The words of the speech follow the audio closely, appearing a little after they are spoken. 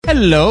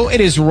Hello, it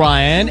is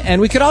Ryan,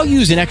 and we could all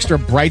use an extra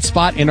bright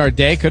spot in our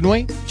day, couldn't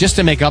we? Just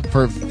to make up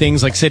for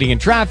things like sitting in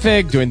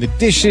traffic, doing the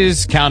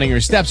dishes, counting your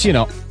steps, you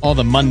know, all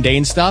the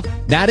mundane stuff.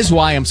 That is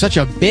why I'm such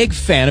a big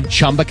fan of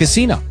Chumba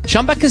Casino.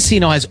 Chumba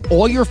Casino has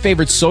all your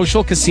favorite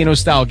social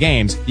casino-style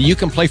games that you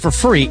can play for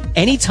free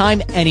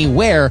anytime,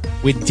 anywhere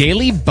with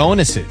daily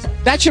bonuses.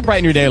 That should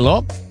brighten your day a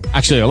little.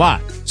 Actually, a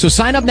lot. So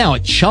sign up now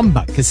at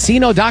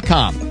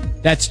ChumbaCasino.com.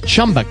 That's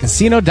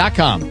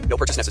ChumbaCasino.com. No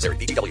purchase necessary.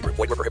 VGW Group.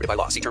 Void where prohibited by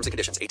law. See terms and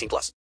conditions.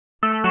 18+.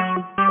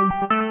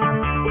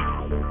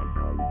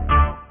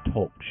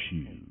 Talk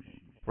shoes.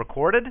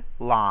 Recorded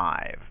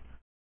live.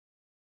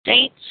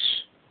 Saints,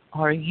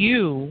 are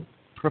you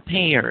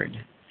prepared?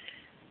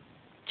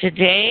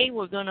 Today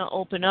we're going to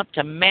open up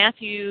to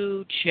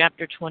Matthew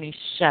chapter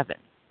 27.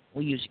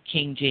 We use a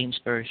King James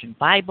Version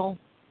Bible.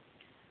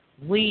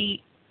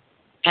 We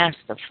ask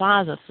the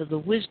Father for the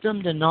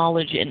wisdom, the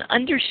knowledge, and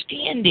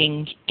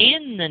understanding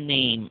in the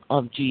name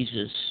of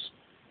Jesus,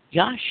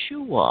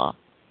 Yeshua.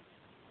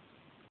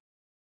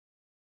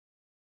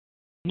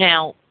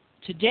 Now,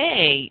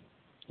 today,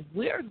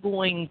 we're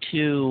going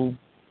to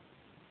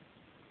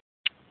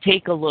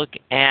take a look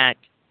at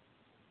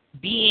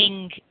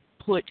being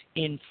put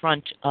in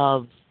front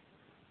of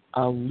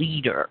a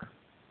leader,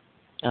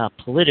 a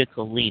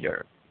political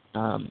leader.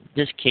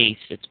 This case,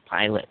 it's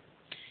Pilate.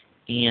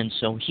 And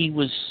so he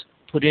was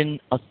put in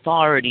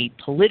authority,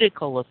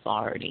 political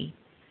authority,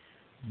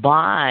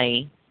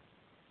 by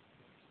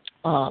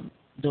the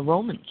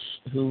Romans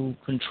who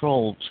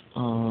controlled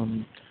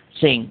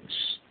things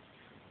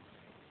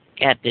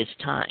at this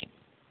time.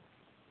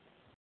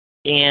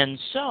 And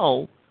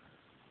so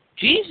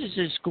Jesus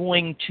is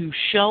going to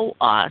show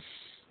us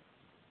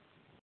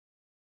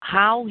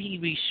how he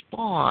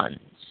responds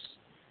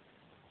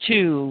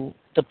to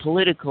the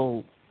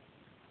political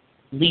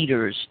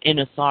leaders in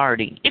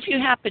authority. If you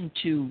happen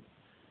to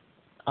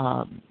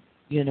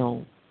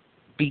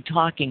be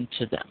talking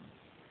to them.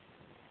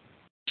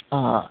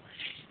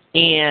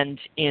 And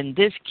in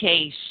this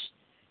case,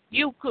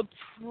 you could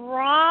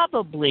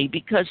probably,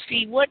 because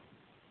see, what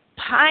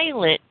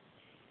Pilate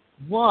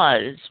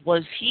was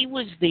he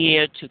was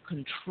there to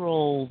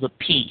control the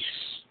peace.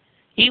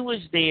 He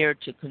was there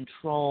to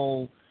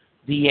control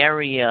the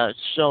area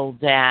so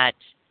that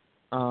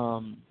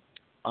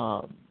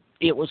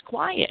it was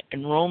quiet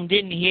and Rome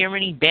didn't hear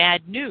any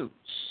bad news.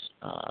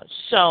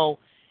 So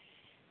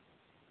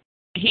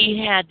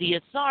he had the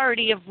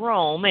authority of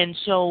Rome, and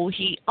so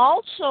he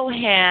also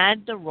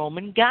had the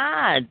Roman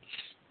guards,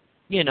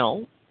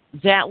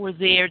 that were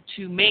there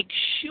to make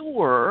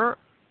sure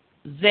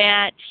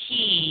that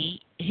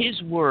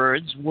his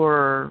words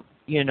were,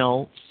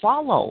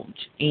 followed.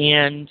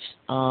 And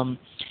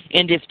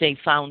if they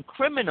found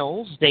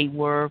criminals, they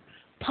were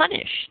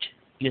punished,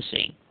 you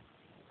see,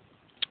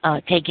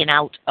 taken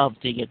out of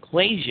the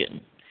equation.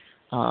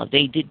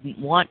 They didn't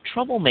want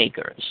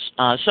troublemakers.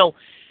 So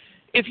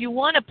if you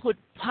want to put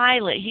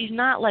Pilate, he's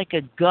not like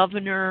a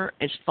governor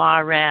as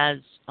far as,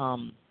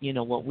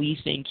 what we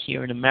think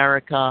here in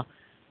America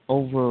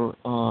over,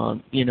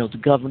 the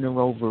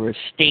governor over a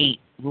state,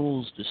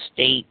 rules the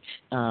state.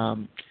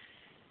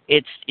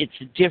 It's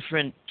a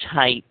different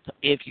type.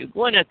 If you're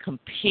going to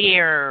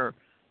compare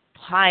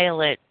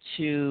Pilate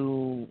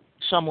to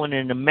someone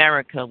in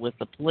America with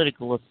a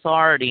political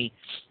authority,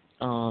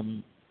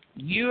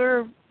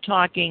 you're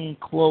talking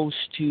close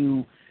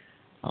to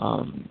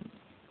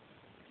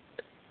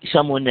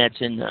someone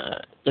that's in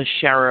the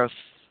sheriff,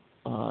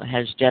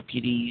 has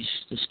deputies,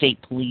 the state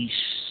police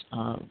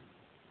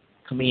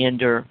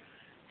commander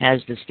has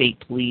the state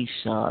police,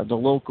 the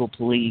local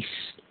police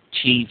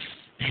chief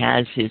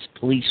has his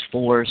police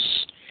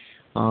force.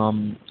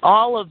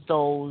 All of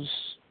those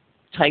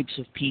types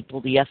of people,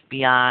 the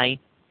FBI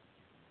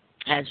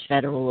has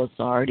federal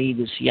authority,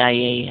 the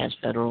CIA has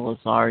federal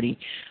authority,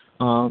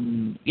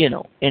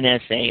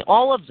 NSA,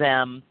 all of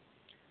them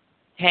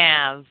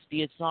have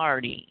the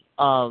authority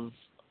of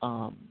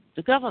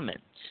the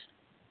government.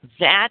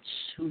 That's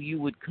who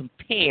you would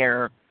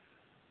compare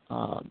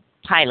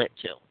Pilate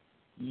to,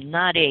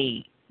 not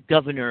a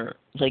governor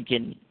like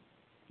in,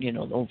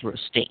 over a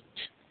state.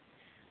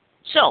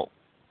 So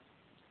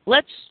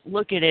let's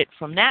look at it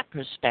from that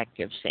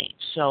perspective, Saints.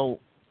 So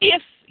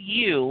if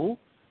you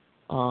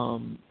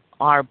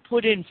are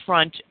put in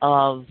front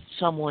of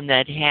someone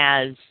that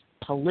has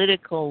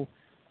political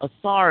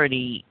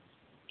authority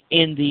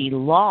in the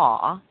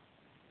law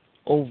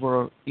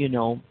over,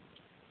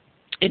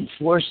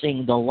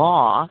 enforcing the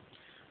law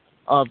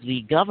of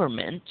the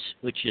government,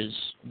 which is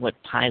what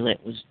Pilate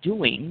was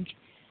doing,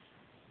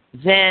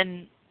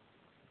 then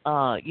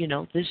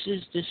this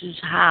is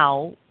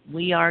how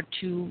we are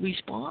to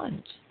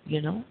respond.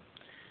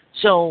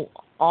 So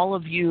all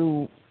of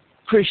you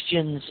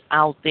Christians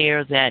out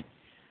there that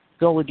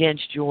go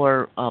against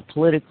your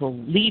political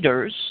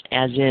leaders,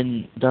 as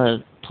in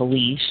the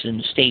police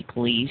and state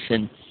police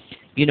and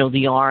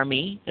the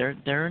army,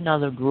 they're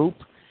another group.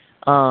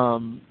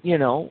 And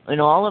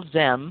all of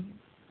them,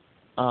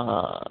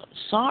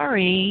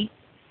 sorry,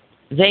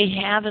 they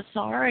have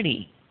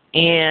authority.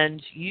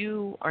 And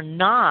you are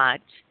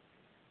not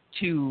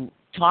to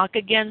talk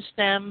against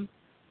them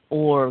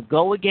or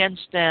go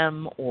against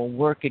them or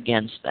work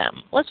against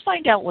them. Let's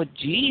find out what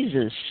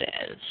Jesus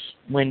says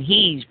when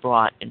he's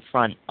brought in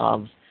front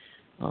of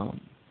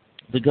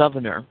the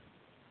governor.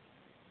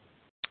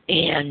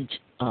 And,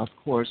 of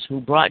course,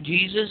 who brought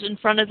Jesus in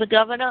front of the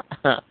governor?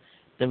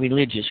 The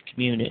religious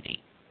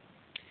community.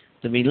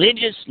 The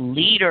religious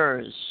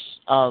leaders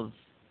of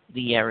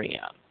the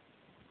area.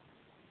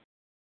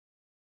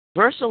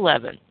 Verse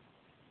 11.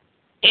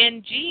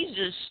 And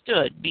Jesus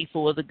stood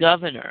before the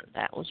governor,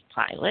 that was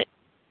Pilate,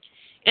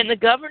 and the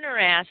governor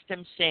asked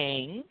him,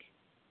 saying,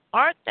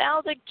 Art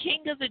thou the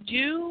king of the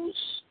Jews?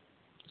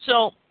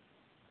 So,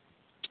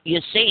 you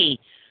see,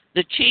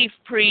 the chief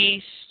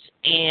priest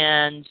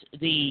and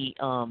the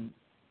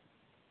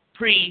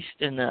priest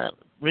and the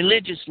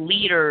religious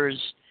leaders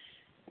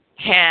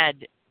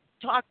had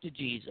talked to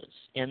Jesus,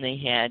 and they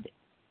had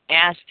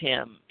asked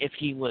him if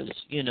he was,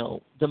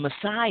 the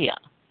Messiah.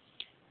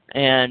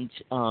 And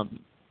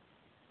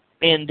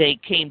they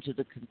came to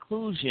the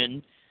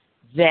conclusion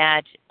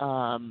that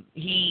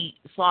he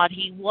thought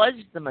he was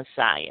the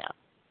Messiah.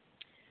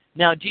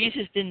 Now,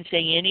 Jesus didn't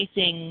say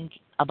anything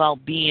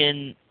about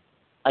being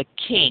a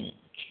king.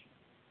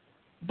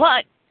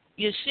 But,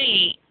 you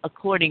see,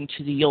 according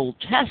to the Old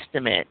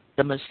Testament,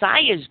 the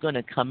Messiah is going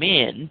to come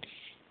in,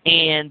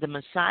 and the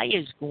Messiah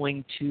is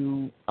going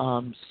to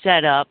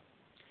set up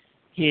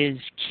his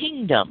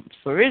kingdom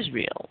for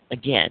Israel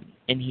again,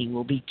 and he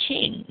will be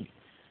king.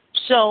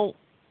 So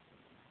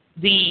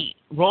the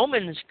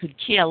Romans could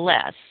care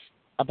less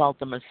about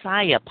the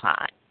Messiah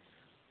part,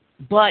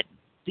 but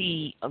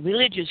the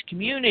religious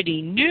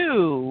community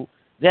knew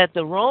that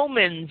the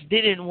Romans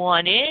didn't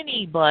want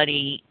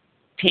anybody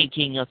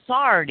taking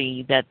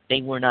authority that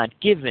they were not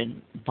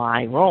given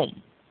by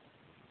Rome.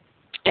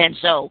 And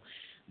so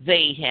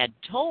they had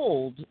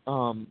told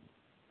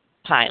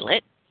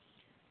Pilate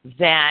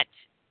that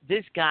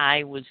this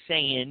guy was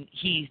saying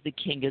he's the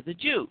king of the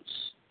Jews.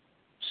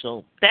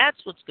 So that's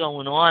what's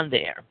going on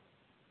there.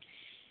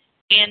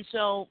 And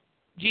so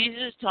Jesus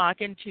is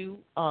talking to,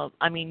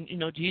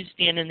 Jesus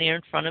standing there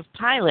in front of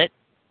Pilate,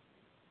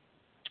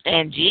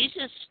 and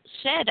Jesus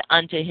said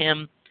unto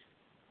him,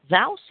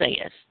 Thou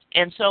sayest.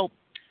 And so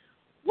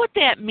what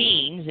that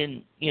means,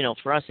 and,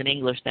 for us in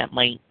English,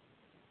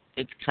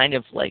 it's kind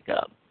of like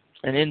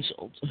an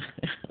insult,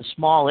 a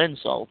small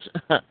insult.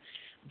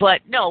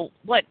 But no,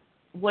 what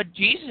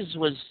Jesus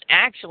was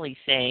actually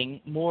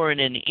saying, more in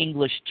an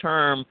English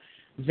term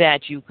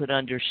that you could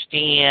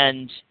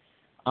understand,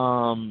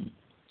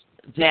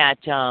 that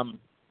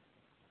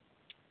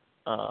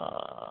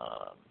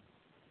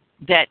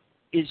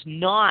is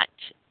not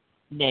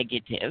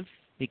negative,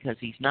 because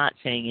he's not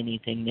saying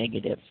anything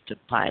negative to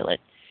Pilate,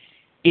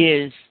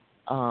 is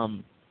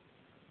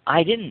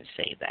I didn't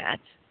say that.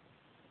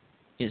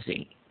 You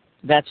see,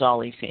 that's all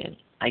he's saying.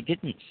 I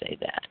didn't say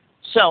that.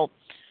 So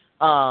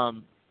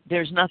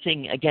there's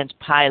nothing against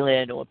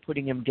Pilate or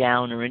putting him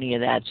down or any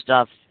of that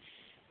stuff.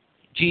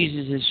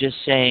 Jesus is just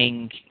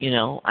saying,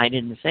 I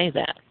didn't say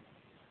that.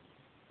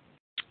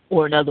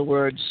 Or in other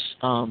words,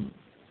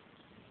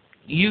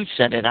 you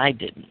said it, I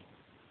didn't.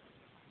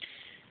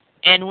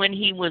 And when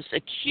he was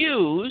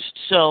accused,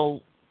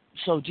 so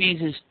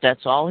Jesus,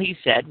 that's all he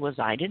said was,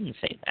 I didn't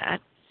say that.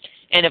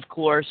 And of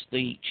course,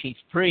 the chief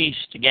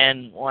priest,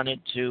 again,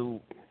 wanted to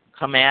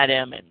come at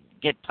him and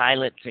get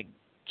Pilate to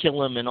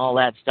kill him and all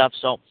that stuff.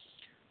 So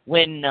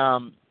when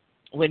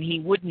he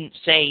wouldn't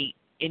say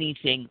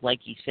anything like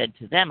he said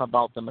to them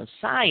about the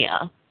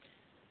Messiah,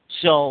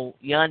 so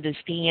you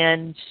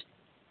understand,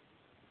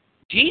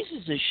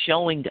 Jesus is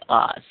showing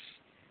us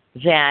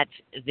that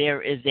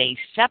there is a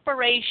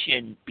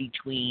separation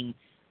between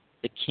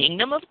the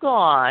kingdom of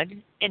God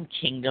and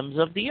kingdoms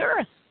of the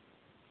earth.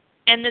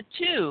 And the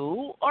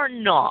two are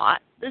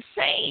not the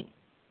same.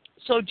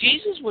 So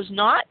Jesus was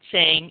not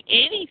saying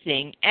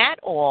anything at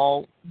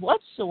all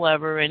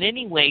whatsoever in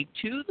any way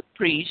to the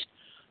priest,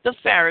 the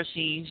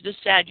Pharisees, the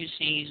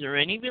Sadducees, or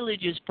any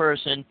religious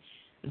person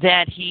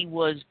that he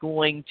was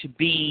going to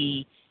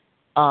be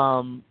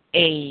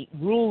a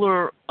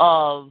ruler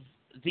of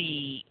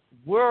the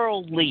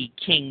worldly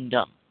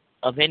kingdom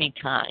of any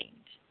kind.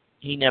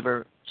 He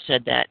never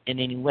said that in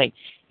any way.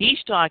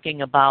 He's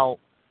talking about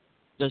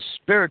the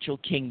spiritual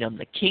kingdom,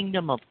 the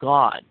kingdom of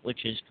God,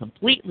 which is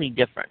completely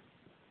different.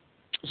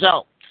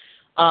 So,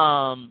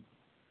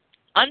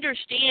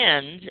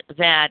 understand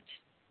that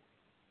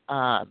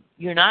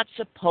you're not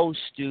supposed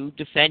to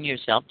defend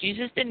yourself.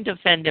 Jesus didn't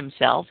defend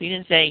himself. He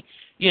didn't say,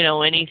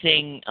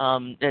 anything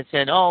that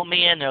said, oh,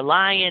 man, they're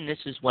lying.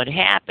 This is what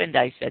happened.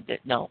 I said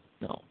that. No.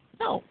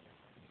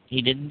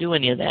 He didn't do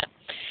any of that.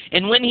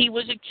 And when he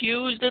was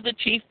accused of the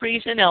chief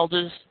priests and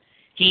elders,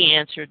 he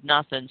answered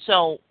nothing.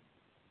 So,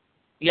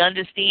 you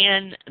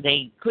understand,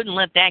 they couldn't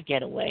let that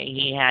get away.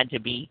 He had to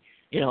be,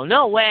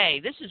 no way,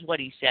 this is what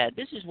he said,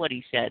 this is what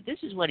he said, this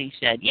is what he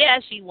said.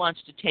 Yes, he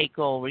wants to take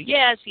over.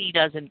 Yes, he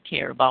doesn't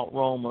care about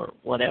Rome or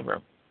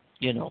whatever,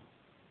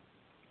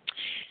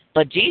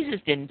 But Jesus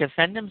didn't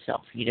defend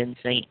himself. He didn't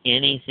say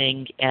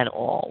anything at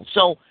all.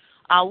 So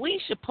are we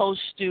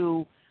supposed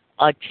to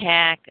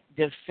attack,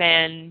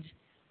 defend,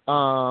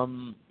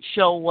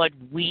 show what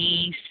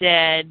we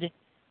said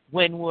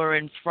when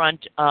we're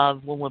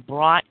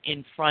brought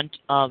in front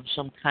of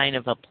some kind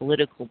of a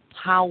political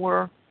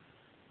power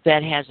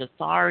that has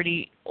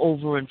authority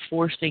over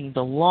enforcing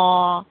the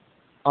law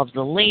of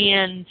the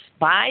land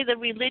by the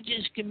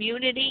religious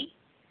community.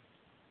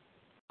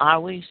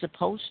 Are we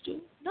supposed to?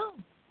 No.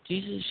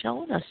 Jesus is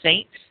showing us,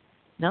 saints.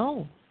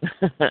 No.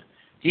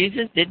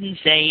 Jesus didn't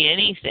say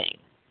anything.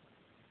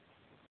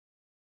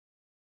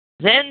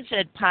 Then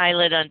said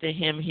Pilate unto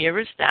him,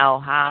 Hearest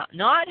thou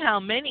not how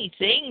many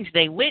things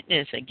they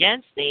witness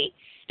against thee?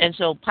 And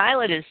so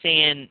Pilate is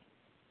saying,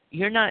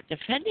 you're not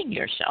defending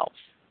yourself.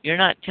 You're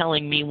not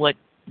telling me what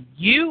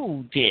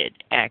you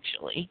did,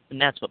 actually.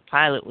 And that's what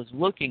Pilate was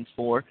looking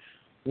for,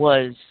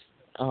 was,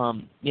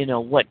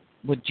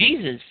 what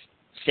Jesus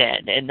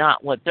said and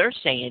not what they're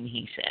saying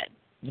he said.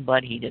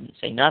 But he didn't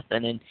say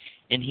nothing.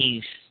 And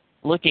he's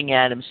looking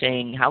at him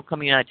saying, how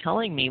come you're not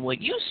telling me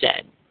what you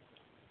said?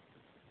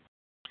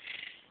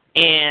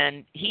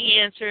 And he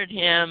answered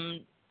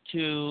him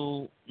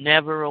to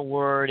never a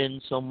word,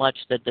 insomuch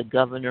that the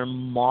governor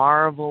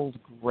marveled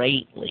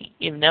greatly.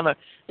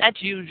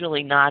 That's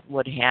usually not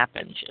what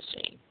happens, you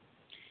see.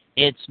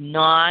 It's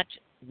not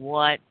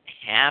what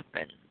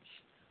happens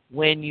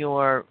when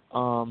you're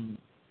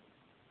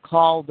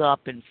called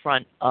up in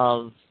front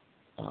of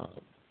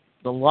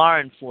the law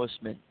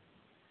enforcement.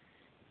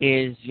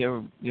 Is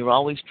you're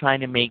always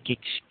trying to make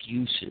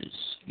excuses.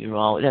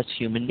 That's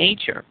human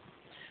nature.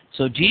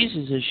 So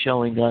Jesus is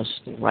showing us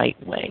the right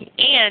way.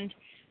 And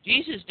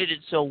Jesus did it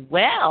so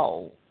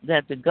well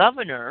that the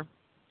governor,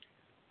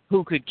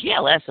 who could care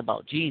less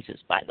about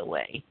Jesus, by the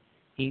way,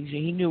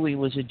 he knew he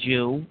was a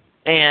Jew,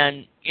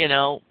 and,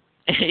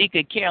 he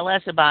could care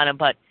less about him,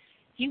 but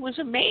he was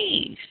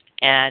amazed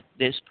at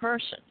this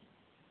person.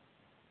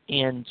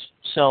 And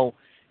so,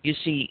 you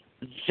see,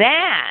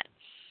 that's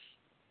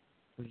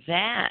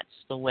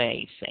the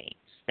way, saints,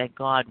 that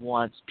God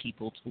wants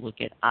people to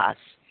look at us.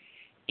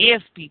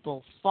 If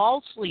people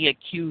falsely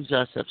accuse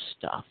us of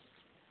stuff,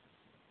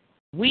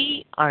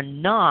 we are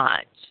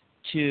not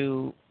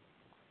to,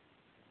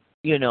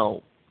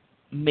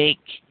 make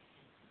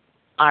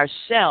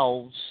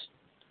ourselves,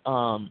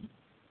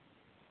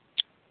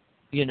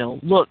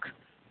 look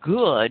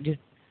good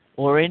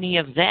or any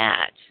of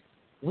that.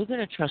 We're going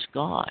to trust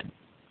God.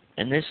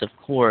 And this, of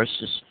course,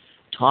 is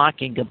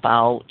talking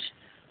about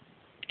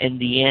in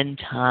the end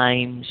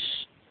times,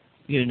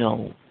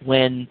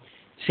 when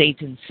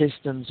Satan's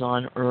systems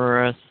on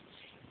earth,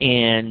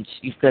 and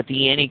you've got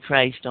the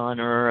Antichrist on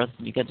earth,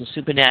 and you've got the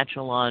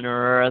supernatural on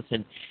earth,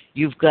 and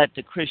you've got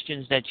the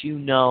Christians that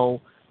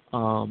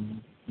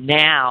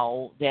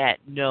now that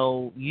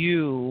know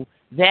you,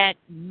 that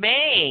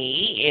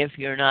may, if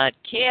you're not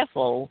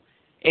careful,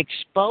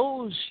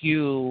 expose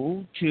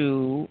you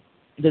to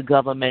the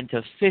government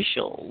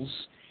officials.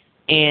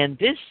 And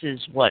this is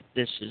what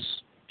this is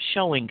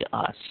showing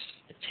us.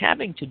 It's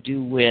having to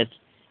do with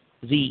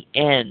the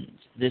end.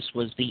 This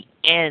was the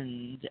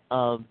end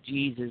of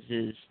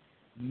Jesus'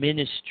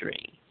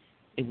 ministry.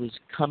 It was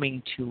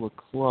coming to a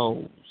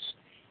close.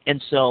 And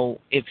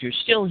so if you're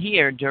still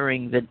here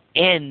during the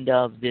end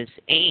of this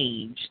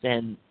age,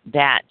 then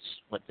that's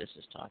what this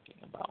is talking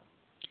about.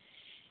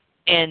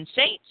 And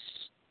saints,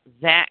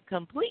 that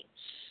completes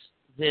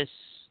this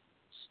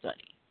study.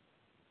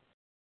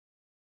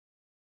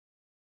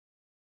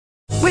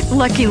 With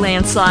Lucky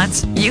Land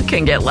Slots, you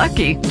can get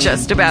lucky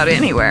just about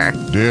anywhere.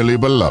 Dearly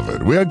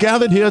beloved, we are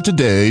gathered here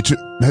today to...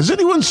 Has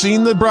anyone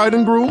seen the bride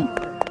and groom?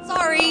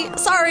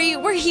 Sorry,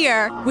 we're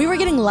here. We were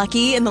getting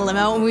lucky in the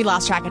limo and we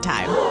lost track of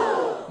time.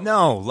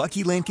 No,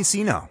 Lucky Land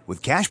Casino,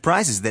 with cash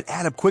prizes that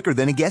add up quicker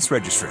than a guest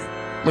registry.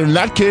 In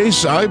that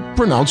case, I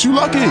pronounce you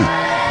lucky.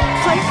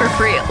 Play for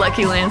free at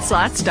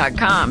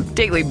LuckyLandSlots.com.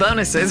 Daily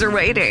bonuses are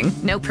waiting.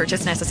 No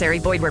purchase necessary.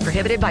 Void where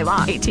prohibited by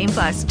law.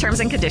 18+. Terms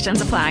and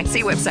conditions apply.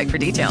 See website for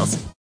details.